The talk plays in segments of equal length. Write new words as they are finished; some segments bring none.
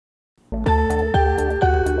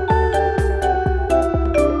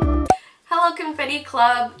Kitty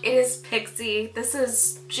Club. It is Pixie. This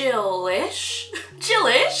is Jillish.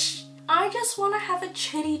 Jillish! I just want to have a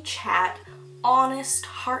chitty chat, honest,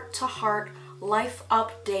 heart-to-heart, life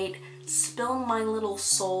update, spill my little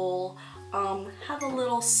soul, have a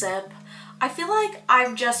little sip. I feel like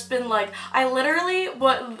I've just been like,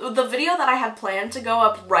 the video that I had planned to go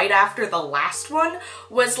up right after the last one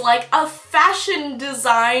was like a fashion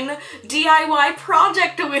design DIY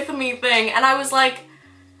project with me thing, and I was like,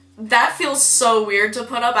 that feels so weird to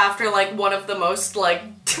put up after like one of the most like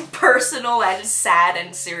personal and sad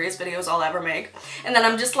and serious videos I'll ever make. And then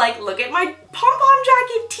I'm just like, look at my pom-pom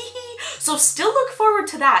jacket, tee. So still look forward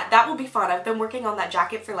to that. That will be fun. I've been working on that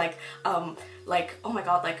jacket for like, oh my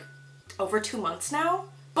god, like over 2 months now.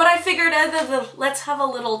 But I figured let's have a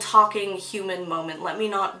little talking human moment. Let me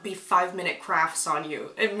not be 5-minute crafts on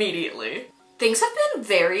you immediately. Things have been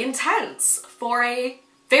very intense for a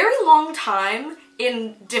very long time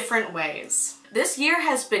in different ways. This year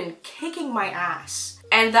has been kicking my ass.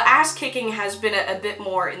 And the ass kicking has been a bit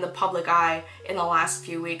more in the public eye in the last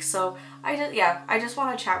few weeks. So I just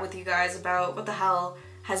want to chat with you guys about what the hell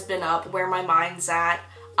has been up, where my mind's at,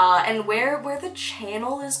 and where the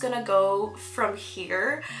channel is gonna go from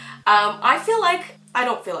here.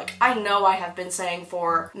 I know I have been saying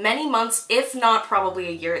for many months, if not probably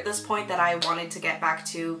a year at this point, that I wanted to get back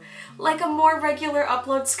to like a more regular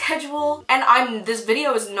upload schedule. And this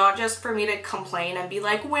video is not just for me to complain and be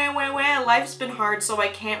like, wah, life's been hard so I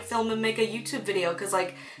can't film and make a YouTube video, because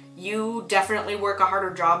like, you definitely work a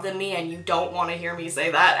harder job than me and you don't want to hear me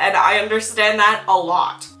say that, and I understand that a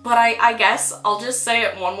lot. But I guess I'll just say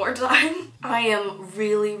it one more time. I am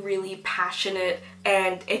really, really passionate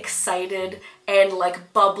and excited and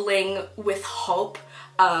like bubbling with hope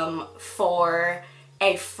for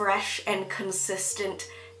a fresh and consistent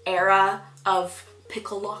era of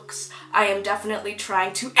pickle locks. I am definitely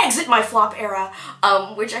trying to exit my flop era,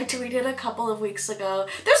 which I tweeted a couple of weeks ago.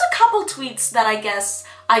 There's a couple tweets that I guess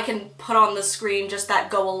I can put on the screen just that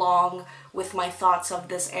go along with my thoughts of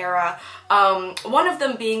this era. One of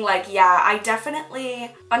them being like, yeah, I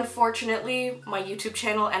definitely, unfortunately, my YouTube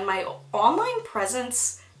channel and my online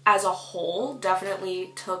presence as a whole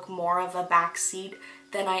definitely took more of a backseat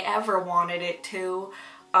than I ever wanted it to.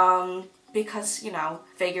 Because, you know,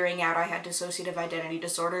 figuring out I had dissociative identity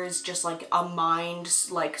disorder is just like a mind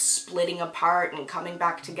like splitting apart and coming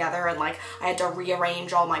back together, and like I had to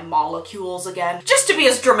rearrange all my molecules again, just to be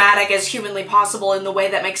as dramatic as humanly possible in the way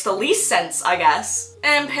that makes the least sense, I guess.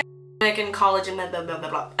 And pandemic in college and blah blah blah blah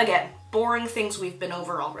blah. Again, boring things we've been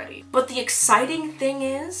over already. But the exciting thing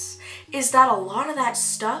is that a lot of that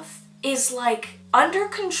stuff is like under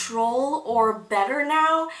control or better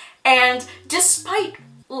now, and despite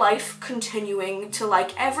life continuing to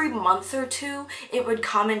like every month or two, it would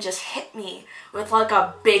come and just hit me with like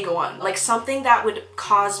a big one, like something that would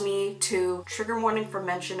cause me to trigger warning for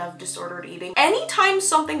mention of disordered eating. Anytime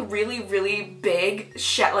something really, really big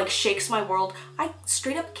shakes my world, I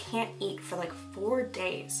straight up can't eat for like 4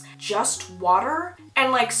 days. Just water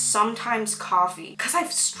and like sometimes coffee, because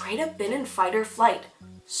I've straight up been in fight or flight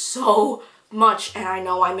so much, and I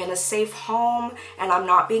know I'm in a safe home and I'm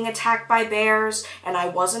not being attacked by bears and I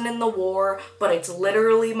wasn't in the war, but it's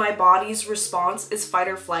literally my body's response is fight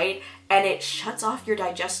or flight, and it shuts off your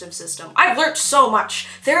digestive system. I've learned so much.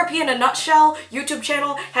 Therapy in a nutshell, YouTube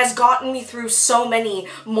channel, has gotten me through so many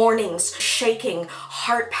mornings, shaking,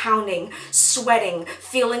 heart pounding, sweating,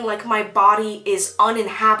 feeling like my body is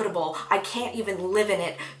uninhabitable. I can't even live in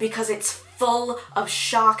it because it's full of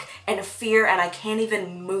shock and fear, and I can't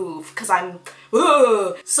even move because I'm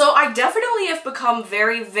So I definitely have become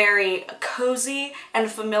very, very cozy and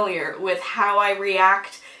familiar with how I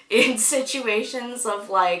react in situations of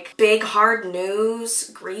like big hard news,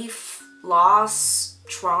 grief, loss,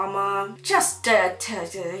 trauma, just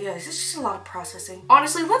it's just a lot of processing.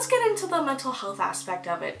 Honestly, let's get into the mental health aspect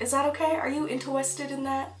of it. Is that okay? Are you interested in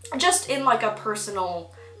that? Just in like a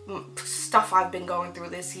personal stuff I've been going through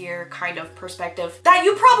this year kind of perspective. That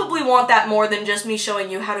you probably want that more than just me showing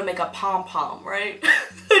you how to make a pom-pom, right?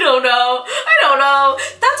 I don't know.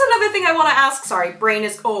 That's another thing I want to ask. Sorry, brain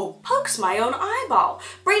is, pokes my own eyeball.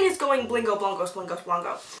 Brain is going blingo blongos blingos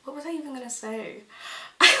blongo. What was I even gonna say?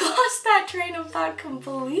 I lost that train of thought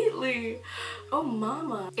completely. Oh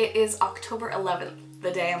mama. It is October 11th,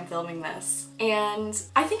 the day I'm filming this. And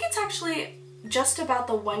I think it's actually just about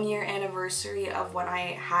the 1-year anniversary of when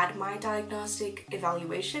I had my diagnostic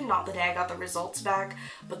evaluation, not the day I got the results back,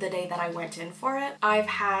 but the day that I went in for it. I've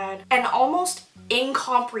had an almost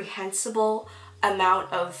incomprehensible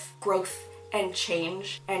amount of growth and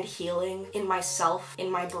change and healing in myself,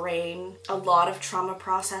 in my brain, a lot of trauma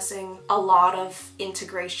processing, a lot of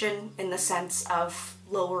integration in the sense of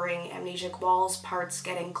lowering amnesic walls, parts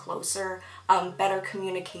getting closer, better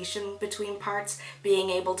communication between parts, being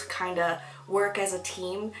able to kind of work as a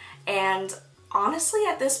team. And honestly,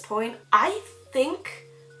 at this point, I think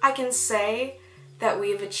I can say that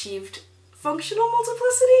we've achieved functional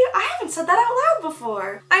multiplicity? I haven't said that out loud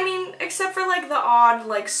before. I mean, except for like the odd,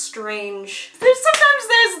 like strange, sometimes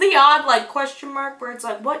there's the odd like question mark where it's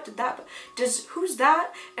like, what did that, who's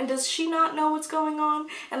that? And does she not know what's going on?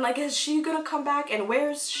 And like, is she gonna come back and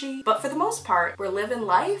where's she? But for the most part, we're living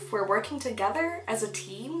life, we're working together as a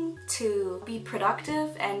team to be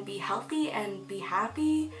productive and be healthy and be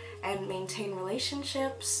happy and maintain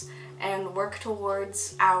relationships and work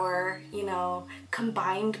towards our, you know,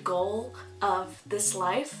 combined goal of this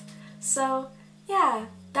life. So yeah,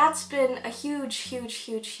 that's been a huge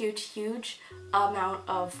amount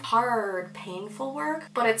of hard, painful work,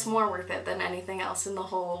 but it's more worth it than anything else in the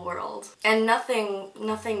whole world. And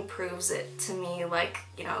nothing proves it to me like,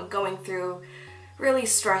 you know, going through really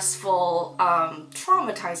stressful,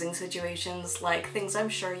 traumatizing situations, like things I'm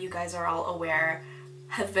sure you guys are all aware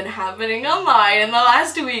have been happening online in the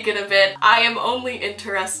last week and a bit. I am only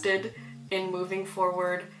interested in moving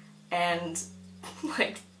forward and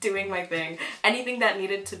like doing my thing. Anything that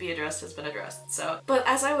needed to be addressed has been addressed, so. But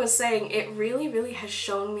as I was saying, it really has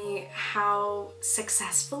shown me how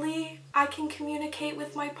successfully I can communicate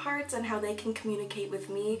with my parts and how they can communicate with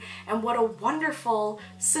me, and what a wonderful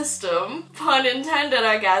system, pun intended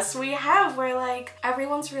I guess, we have where like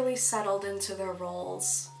everyone's really settled into their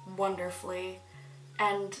roles wonderfully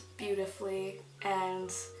and beautifully,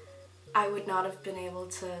 and I would not have been able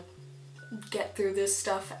to get through this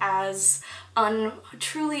stuff as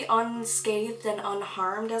truly unscathed and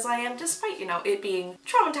unharmed as I am, despite, you know, it being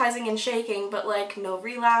traumatizing and shaking, but like no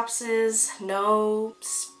relapses, no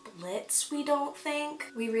splits, we don't think.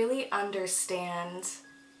 We really understand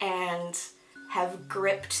and have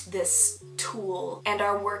gripped this tool and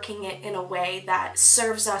are working it in a way that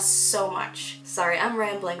serves us so much. Sorry, I'm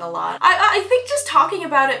rambling a lot. I think just talking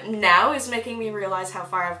about it now is making me realize how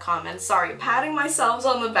far I've come, and sorry, patting myself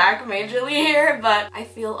on the back majorly here, but I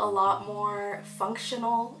feel a lot more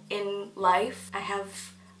functional in life. I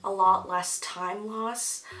have a lot less time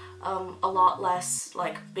loss, a lot less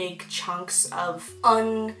like big chunks of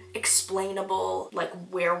unexplainable, like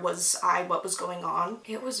where was I, what was going on.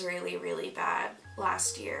 It was really bad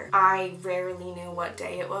last year. I rarely knew what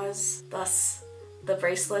day it was, thus the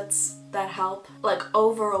bracelets that help. Like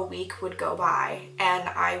over a week would go by and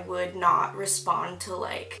I would not respond to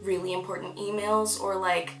like really important emails, or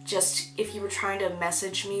like just if you were trying to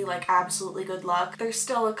message me like absolutely good luck, there's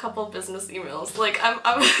still a couple business emails like I'm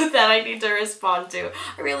that I need to respond to.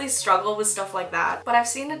 I really struggle with stuff like that, but I've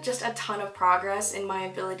seen just a ton of progress in my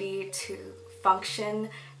ability to function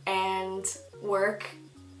and work.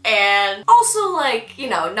 And also, like, you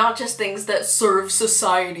know, not just things that serve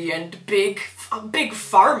society and big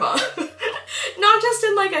pharma. Not just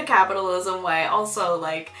in like a capitalism way, also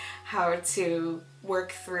like how to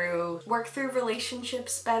work through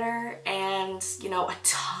relationships better. And, you know, a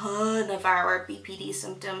ton of our BPD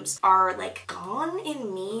symptoms are like gone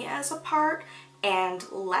in me as a part and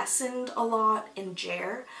lessened a lot in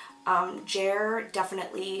Jer. Jer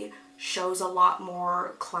definitely shows a lot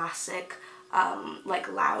more classic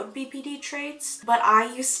like loud BPD traits, but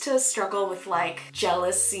I used to struggle with like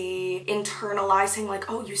jealousy, internalizing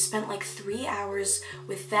like, oh, you spent like 3 hours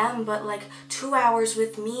with them but like 2 hours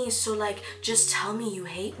with me, so like just tell me you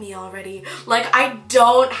hate me already. Like I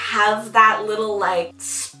don't have that little like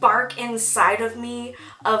spark inside of me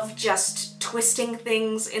of just twisting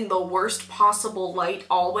things in the worst possible light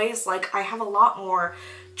always. Like I have a lot more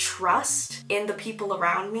trust in the people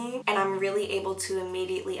around me, and I'm really able to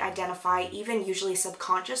immediately identify, even usually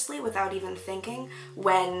subconsciously without even thinking,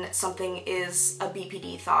 when something is a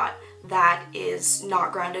BPD thought that is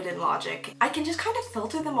not grounded in logic. I can just kind of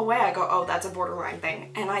filter them away. I go, oh, that's a borderline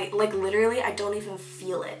thing, and I like literally I don't even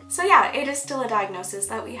feel it. So yeah, it is still a diagnosis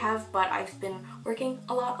that we have, but I've been working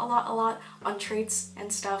a lot on traits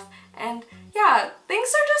and stuff, and yeah, things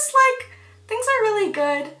are really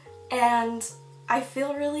good, and I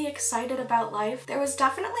feel really excited about life. There was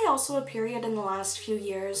definitely also a period in the last few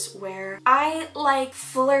years where I like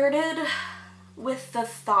flirted with the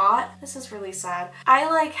thought, this is really sad, I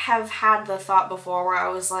like have had the thought before where I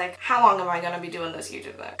was like, how long am I gonna be doing this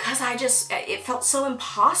YouTube thing? Cause it felt so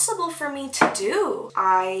impossible for me to do.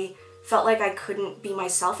 I felt like I couldn't be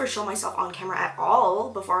myself or show myself on camera at all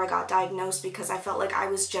before I got diagnosed, because I felt like I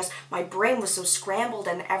was just, my brain was so scrambled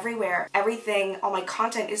and everywhere. Everything, all my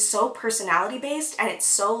content is so personality based, and it's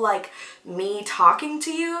so like me talking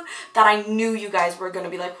to you that I knew you guys were gonna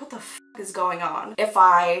be like, what the f is going on if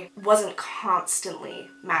I wasn't constantly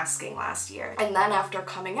masking last year. And then after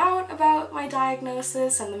coming out about my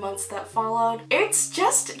diagnosis and the months that followed, it's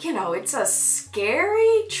just, you know, it's a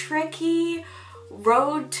scary, tricky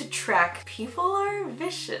road to trek. People are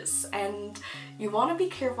vicious, and you want to be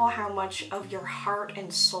careful how much of your heart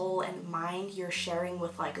and soul and mind you're sharing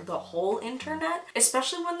with like the whole internet,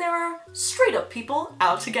 especially when there are straight up people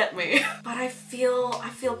out to get me. But I feel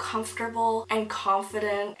comfortable and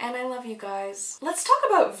confident, and I love you guys. Let's talk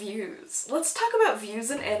about views. Let's talk about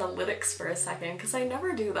views and analytics for a second, because I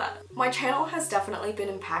never do that. My channel has definitely been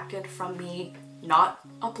impacted from me not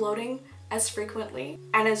uploading as frequently,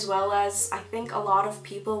 and as well as I think a lot of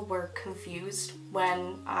people were confused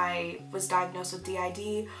when I was diagnosed with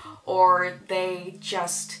DID, or they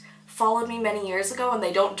just followed me many years ago and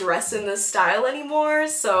they don't dress in this style anymore,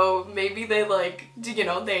 so maybe they like, you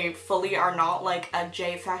know, they fully are not like a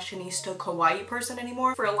J fashionista kawaii person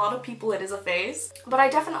anymore. For a lot of people it is a phase, but I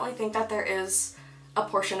definitely think that there is a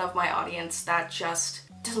portion of my audience that just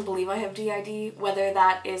doesn't believe I have DID, whether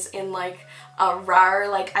that is in like a rare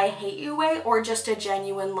like I hate you way, or just a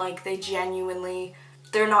genuine like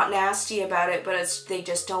they're not nasty about it, but they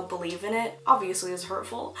just don't believe in it. Obviously it's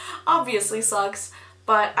hurtful, obviously sucks,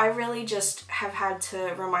 but I really just have had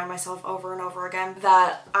to remind myself over and over again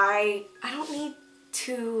that I don't need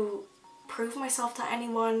to prove myself to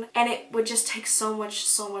anyone, and it would just take so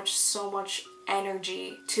much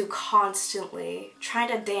energy to constantly try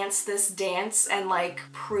to dance this dance and like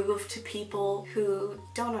prove to people who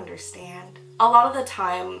don't understand. A lot of the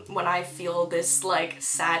time when I feel this like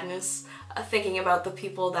sadness thinking about the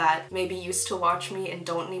people that maybe used to watch me and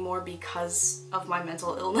don't anymore because of my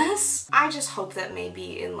mental illness, I just hope that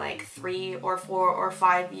maybe in like 3 or 4 or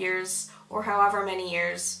 5 years, or however many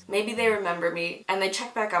years, maybe they remember me and they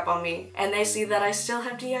check back up on me and they see that I still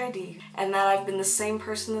have DID and that I've been the same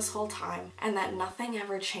person this whole time and that nothing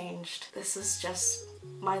ever changed. This is just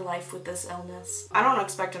my life with this illness. I don't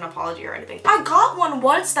expect an apology or anything. I got one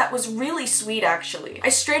once that was really sweet, actually. I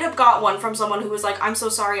straight up got one from someone who was like, I'm so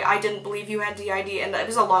sorry, I didn't believe you had DID, and it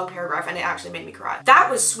was a long paragraph and it actually made me cry. That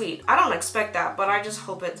was sweet. I don't expect that, but I just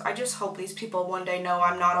hope these people one day know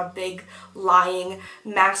I'm not a big lying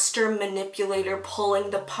master manipulator pulling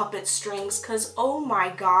the puppet strings, cause oh my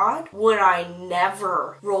god, would I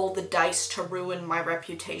never roll the dice to ruin my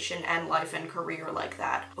reputation and life and career like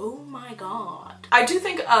that. Oh my god. I do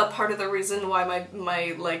think part of the reason why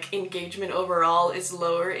my like engagement overall is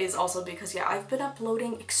lower is also because, yeah, I've been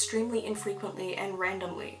uploading extremely infrequently and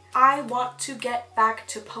randomly. I want to get back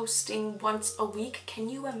to posting once a week. Can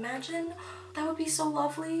you imagine? That would be so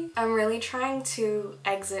lovely. I'm really trying to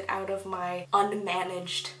exit out of my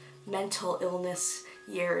unmanaged mental illness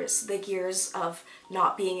years, the years of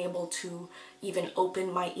not being able to even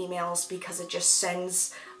open my emails because it just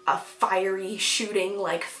sends a fiery shooting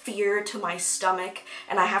like fear to my stomach,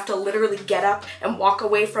 and I have to literally get up and walk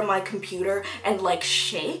away from my computer and like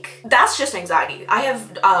shake. That's just anxiety. I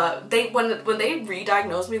have when they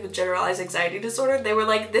re-diagnosed me with generalized anxiety disorder, they were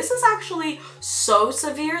like, this is actually so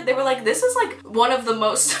severe. They were like, this is like one of the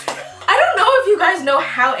most I don't know if you guys know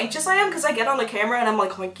how anxious I am, because I get on the camera and I'm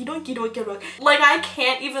like hoinky doinky doinky doinky. Like I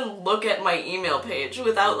can't even look at my email page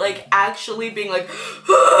without like actually being like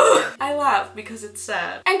I laugh because it's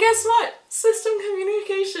sad. And guess what? System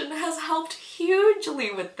communication has helped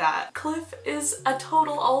hugely with that. Cliff is a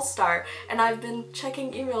total all-star, and I've been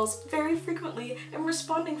checking emails very frequently and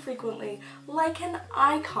responding frequently like an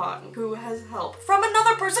icon who has help from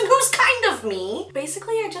another person who's kind of me.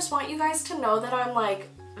 Basically, I just want you guys to know that I'm like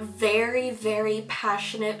very, very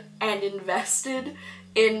passionate and invested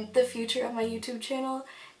in the future of my YouTube channel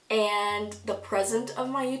and the present of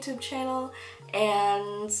my YouTube channel,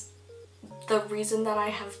 and the reason that I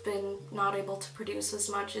have been not able to produce as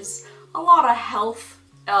much is a lot of health,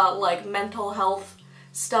 like mental health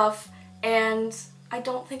stuff, and I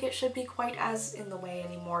don't think it should be quite as in the way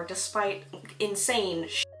anymore, despite insane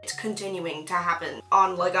shit continuing to happen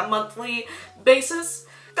on like a monthly basis.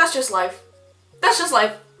 That's just life. That's just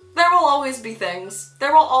life. There will always be things.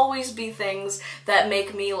 There will always be things that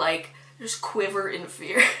make me like just quiver in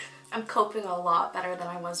fear. I'm coping a lot better than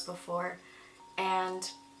I was before, and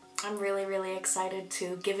I'm really, really excited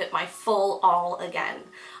to give it my full all again.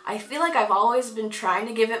 I feel like I've always been trying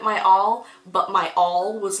to give it my all, but my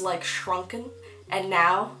all was like shrunken, and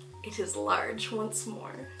now it is large once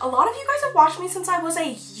more. A lot of you guys have watched me since I was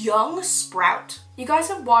a young sprout. You guys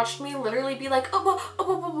have watched me literally be like,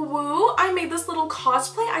 oh, I made this little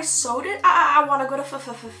cosplay, I sewed it, I want to go to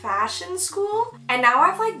fashion school. And now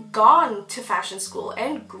I've like gone to fashion school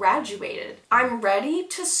and graduated. I'm ready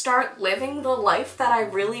to start living the life that I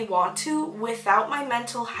really want to without my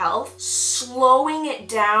mental health slowing it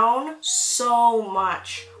down so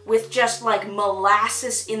much with just like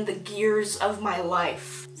molasses in the gears of my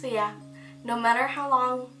life. So yeah, no matter how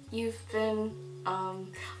long you've been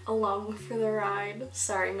along for the ride,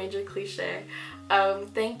 sorry, major cliche,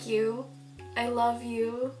 thank you. I love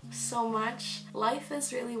you so much. Life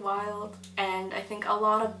is really wild, and I think a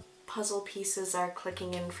lot of puzzle pieces are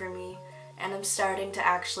clicking in for me, and I'm starting to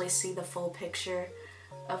actually see the full picture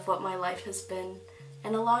of what my life has been,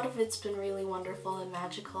 and a lot of it's been really wonderful and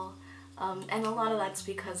magical, and a lot of that's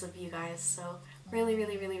because of you guys, so really,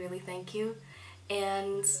 really, really, really thank you.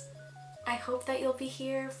 And I hope that you'll be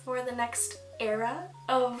here for the next era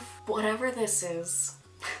of whatever this is.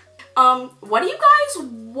 What do you guys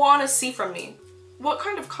want to see from me? What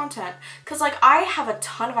kind of content? Because like I have a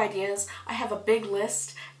ton of ideas, I have a big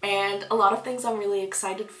list, and a lot of things I'm really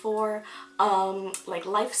excited for, like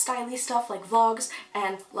lifestyle-y stuff like vlogs,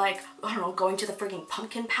 and like, I don't know, going to the frigging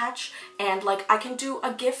pumpkin patch, and like I can do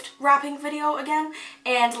a gift wrapping video again,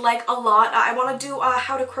 and like a lot, I want to do a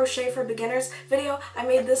how to crochet for beginners video. I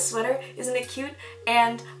made this sweater, isn't it cute?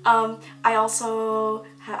 And I also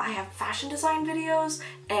I have fashion design videos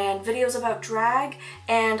and videos about drag,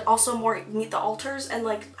 and also more meet the alters, and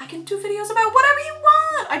like I can do videos about whatever you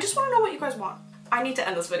want. I just want to know what you guys want. I need to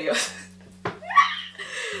end this video.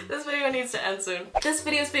 This video needs to end soon. This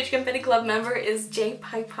video's Patreon Club member is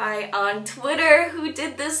JPiePie on Twitter, who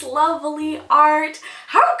did this lovely art.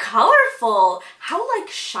 How colorful! How like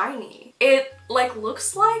shiny. It like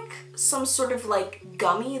looks like some sort of like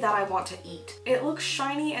gummy that I want to eat. It looks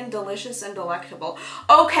shiny and delicious and delectable.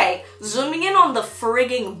 Okay, zooming in on the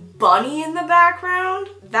frigging bunny in the background,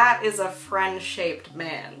 that is a friend-shaped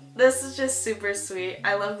man. This is just super sweet.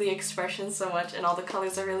 I love the expression so much, and all the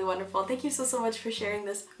colors are really wonderful. Thank you so much for sharing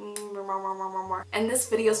this. And this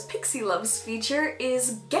video's Pixie Loves feature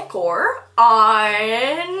is Gekor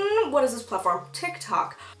on, what is this platform?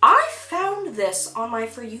 TikTok. I found this on my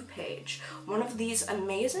For You page, one of these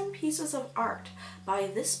amazing pieces of art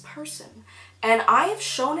by this person, and I've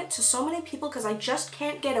shown it to so many people because I just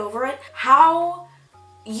can't get over it. How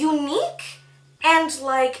unique and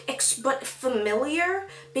like but familiar,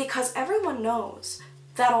 because everyone knows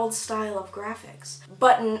that old style of graphics,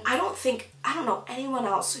 but I don't know anyone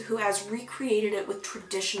else who has recreated it with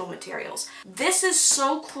traditional materials. This is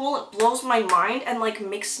so cool, it blows my mind and like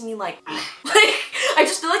makes me like I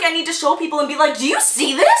just feel like I need to show people and be like, do you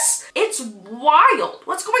see this? It's wild,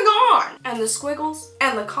 what's going on? And the squiggles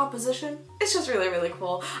and the composition, it's just really, really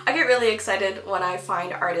cool. I get really excited when I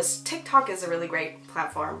find artists. TikTok is a really great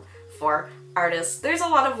platform for artists. There's a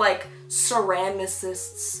lot of like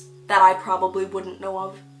ceramicists that I probably wouldn't know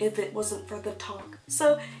of if it wasn't for the talk.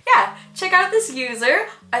 So yeah, check out this user.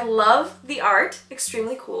 I love the art,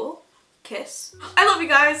 extremely cool. Kiss. I love you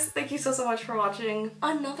guys. Thank you so much for watching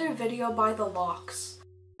another video by The Locks.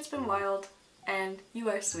 It's been wild, and you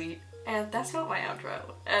are sweet, and that's not my outro.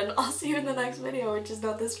 And I'll see you in the next video, which is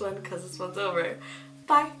not this one because this one's over.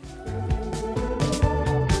 Bye.